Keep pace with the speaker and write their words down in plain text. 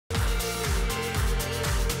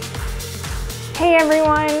Hey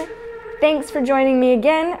everyone! Thanks for joining me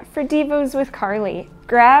again for Devos with Carly.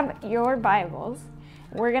 Grab your Bibles.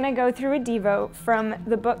 We're going to go through a Devo from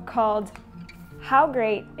the book called How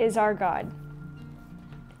Great is Our God?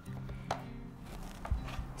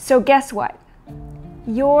 So guess what?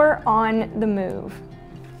 You're on the move.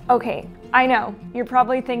 Okay, I know, you're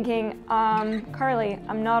probably thinking, Carly,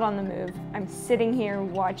 I'm not on the move. I'm sitting here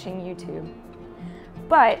watching YouTube.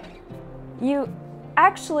 But you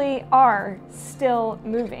actually are still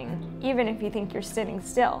moving, even if you think you're sitting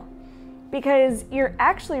still, because you're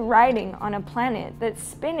actually riding on a planet that's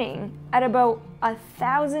spinning at about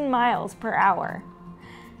 1,000 miles per hour.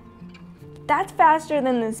 That's faster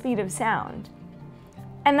than the speed of sound.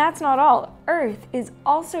 And that's not all. Earth is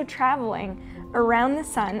also traveling around the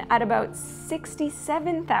sun at about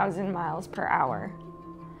 67,000 miles per hour.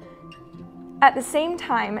 At the same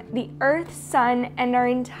time, the Earth, Sun, and our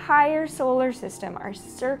entire solar system are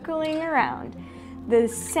circling around the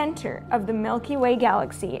center of the Milky Way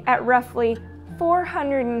galaxy at roughly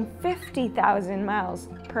 450,000 miles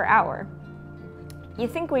per hour. You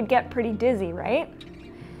think we'd get pretty dizzy, right?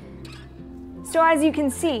 So as you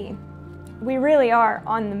can see, we really are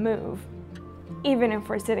on the move, even if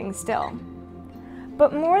we're sitting still.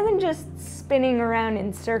 But more than just spinning around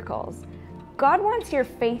in circles, God wants your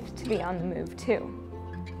faith to be on the move too.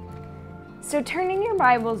 So turn in your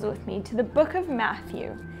Bibles with me to the book of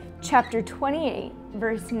Matthew, chapter 28,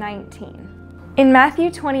 verse 19. In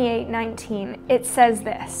Matthew 28:19, it says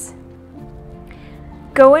this: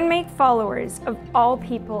 "Go and make followers of all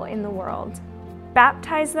people in the world.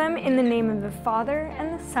 Baptize them in the name of the Father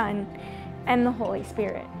and the Son and the Holy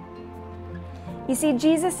Spirit." You see,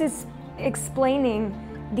 Jesus is explaining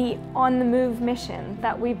the on-the-move mission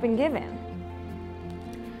that we've been given.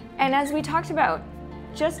 And as we talked about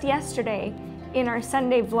just yesterday in our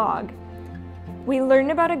Sunday vlog, we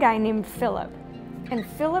learned about a guy named Philip. And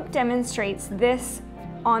Philip demonstrates this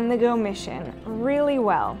on-the-go mission really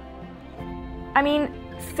well. I mean,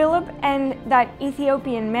 Philip and that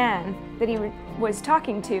Ethiopian man that he was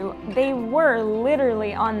talking to, they were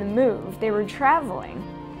literally on the move. They were traveling.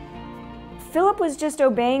 Philip was just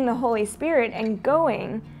obeying the Holy Spirit and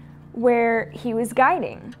going where he was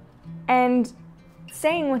guiding and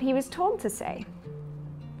saying what he was told to say.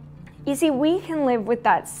 You see, we can live with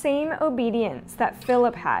that same obedience that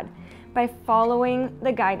Philip had by following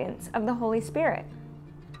the guidance of the Holy Spirit.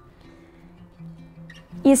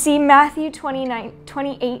 You see, Matthew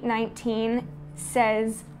 28:19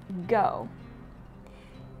 says, "Go."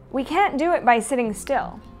 We can't do it by sitting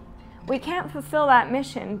still. We can't fulfill that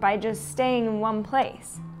mission by just staying in one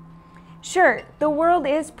place. Sure, the world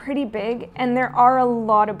is pretty big and there are a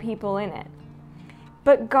lot of people in it.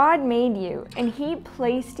 But God made you and He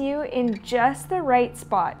placed you in just the right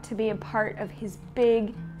spot to be a part of His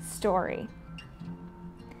big story.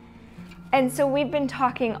 And so we've been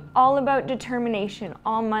talking all about determination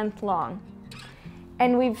all month long.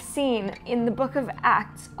 And we've seen in the book of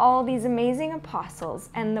Acts all these amazing apostles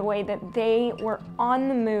and the way that they were on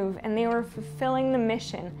the move and they were fulfilling the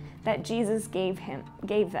mission that Jesus gave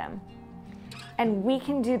them. And we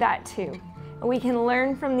can do that too. We can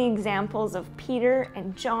learn from the examples of Peter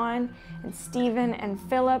and John and Stephen and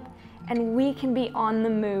Philip, and we can be on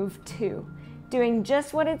the move too, doing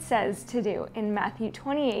just what it says to do in Matthew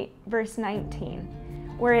 28, verse 19,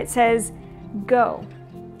 where it says, "Go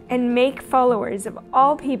and make followers of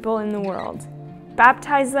all people in the world.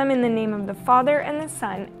 Baptize them in the name of the Father and the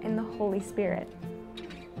Son and the Holy Spirit."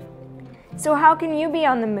 So how can you be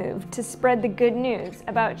on the move to spread the good news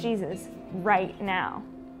about Jesus right now?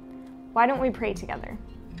 Why don't we pray together?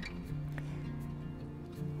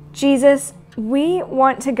 Jesus, we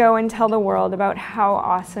want to go and tell the world about how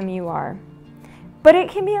awesome you are. But it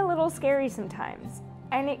can be a little scary sometimes,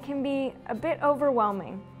 and it can be a bit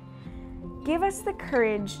overwhelming. Give us the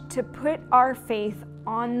courage to put our faith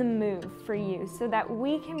on the move for you so that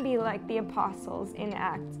we can be like the apostles in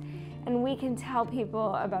Acts, and we can tell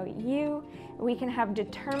people about you. We can have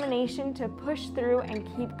determination to push through and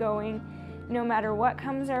keep going no matter what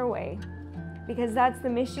comes our way, because that's the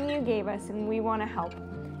mission you gave us and we want to help.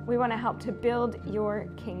 We want to help to build your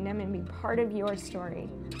kingdom and be part of your story.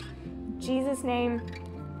 In Jesus' name,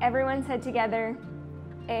 everyone said together,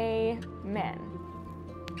 amen.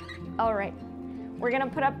 All right, we're going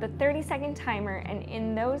to put up the 30-second timer, and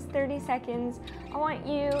in those 30 seconds, I want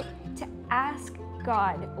you to ask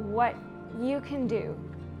God what you can do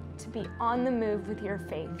to be on the move with your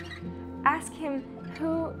faith. Ask Him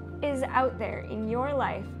who is out there in your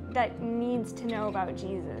life that needs to know about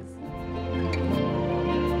Jesus.